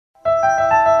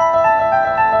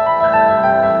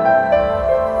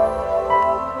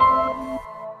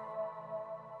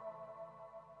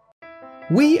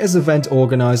We as event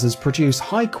organisers produce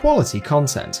high-quality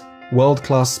content.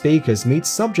 World-class speakers meet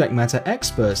subject matter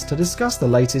experts to discuss the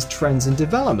latest trends and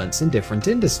developments in different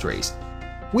industries.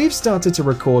 We've started to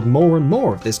record more and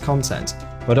more of this content,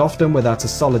 but often without a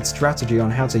solid strategy on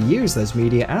how to use those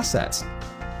media assets.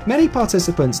 Many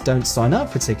participants don't sign up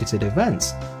for ticketed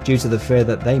events due to the fear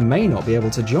that they may not be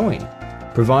able to join.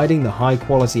 Providing the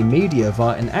high-quality media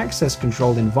via an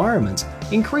access-controlled environment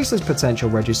increases potential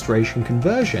registration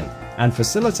conversion and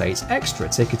facilitates extra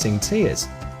ticketing tiers.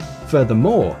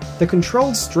 Furthermore, the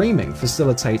controlled streaming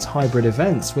facilitates hybrid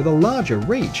events with a larger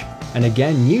reach and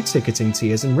again new ticketing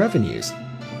tiers and revenues.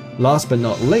 Last but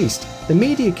not least, the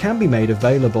media can be made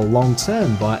available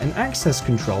long-term via an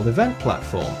access-controlled event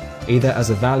platform, either as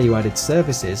a value-added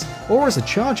services or as a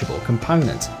chargeable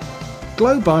component.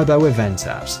 Globibo Event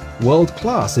Apps,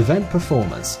 world-class event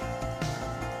performance.